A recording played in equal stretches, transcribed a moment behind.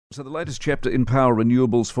So the latest chapter in power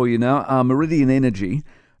renewables for you now are Meridian Energy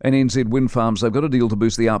and NZ Windfarms. They've got a deal to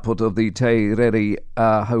boost the output of the Te Rere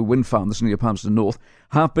Hau wind farm, this is near Palmerston North.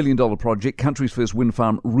 $500 million project, country's first wind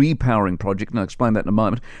farm repowering project, and I'll explain that in a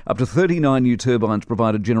moment. Up to 39 new turbines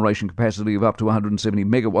provided generation capacity of up to 170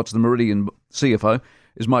 megawatts. The Meridian CFO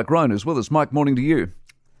is Mike Roan as well. It's Mike, morning to you.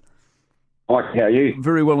 Mike, how are you?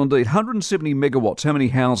 Very well indeed. 170 megawatts, how many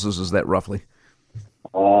houses is that roughly?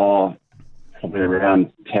 Probably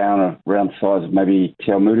around town, around the size of maybe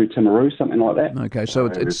Te Timaru, something like that. Okay, so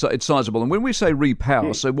it's sizable. And when we say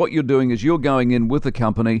repower, so what you're doing is you're going in with the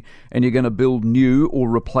company and you're going to build new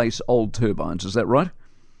or replace old turbines. Is that right?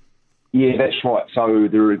 Yeah, that's right. So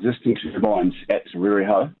there are existing turbines at Te Rere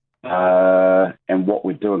Hau, and what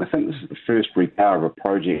we're doing, I think this is the first repower of a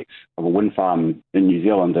project of a wind farm in New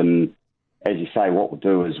Zealand. And as you say, what we'll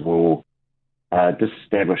do is we'll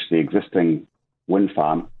disestablish the existing wind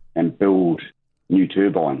farm and build new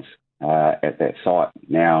turbines at that site.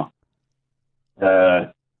 Now,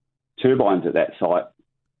 the turbines at that site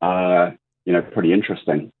are, pretty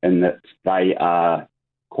interesting in that they are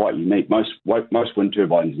quite unique. Most wind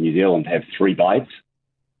turbines in New Zealand have 3 blades,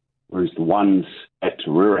 whereas the ones at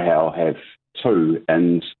Te Rere Hau have 2,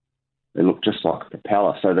 and they look just like a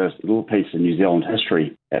propeller. So there's a little piece of New Zealand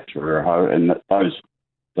history at Te Rere Hau, and that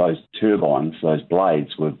those turbines, those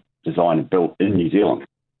blades, were designed and built in New Zealand.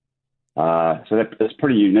 So that's a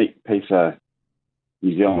pretty unique piece of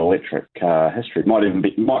New Zealand electric history.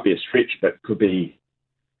 It might be a stretch, but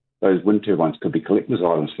those wind turbines could be collector's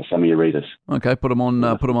items for some of your readers. Okay, put them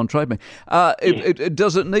on Trade Me.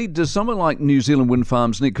 Does someone like New Zealand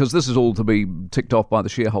Windfarms need, because this is all to be ticked off by the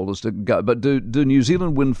shareholders to go, but do New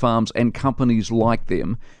Zealand Windfarms and companies like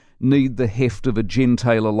them need the heft of a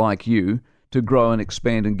gentailer like you to grow and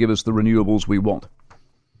expand and give us the renewables we want?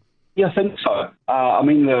 Yeah, I think so.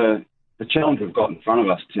 The challenge we've got in front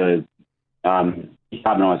of us to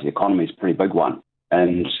decarbonise the economy is a pretty big one.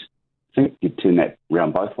 And I think you turn that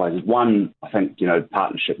around both ways. One, I think, the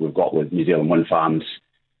partnership we've got with New Zealand Windfarms,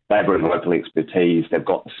 they bring local expertise, they've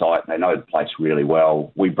got the site, they know the place really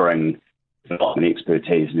well. We bring development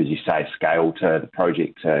expertise and, as you say, scale to the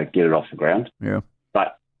project to get it off the ground. Yeah.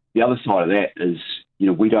 But the other side of that is,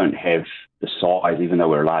 we don't have the size, even though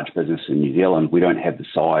we're a large business in New Zealand, we don't have the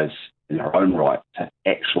size in our own right to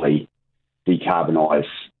actually decarbonise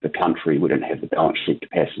the country. We don't have the balance sheet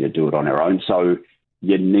capacity to do it on our own. So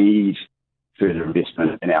you need further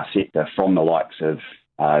investment in our sector from the likes of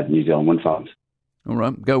New Zealand Windfarms. All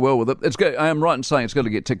right, go well with it. I am right in saying it's got to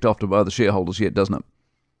get ticked off to other shareholders yet, doesn't it?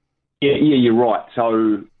 Yeah, you're right.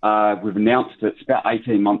 So we've announced it's about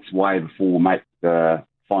 18 months away before we'll make the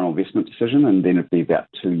final investment decision, and then it'll be about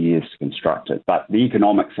 2 years to construct it. But the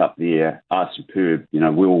economics up there are superb.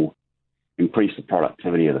 We'll increase the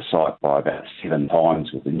productivity of the site by about 7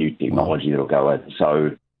 times with the new technology that'll go in.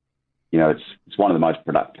 So, it's one of the most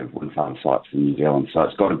productive wind farm sites in New Zealand. So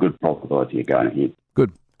it's got a good probability of going ahead.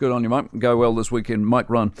 Good on you, Mike. Go well this weekend. Mike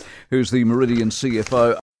Roan, who's the Meridian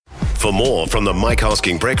CFO. For more from the Mike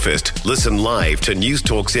Hosking Breakfast, listen live to News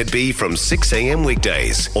Talk ZB from 6 a.m.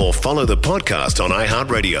 weekdays or follow the podcast on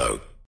iHeartRadio.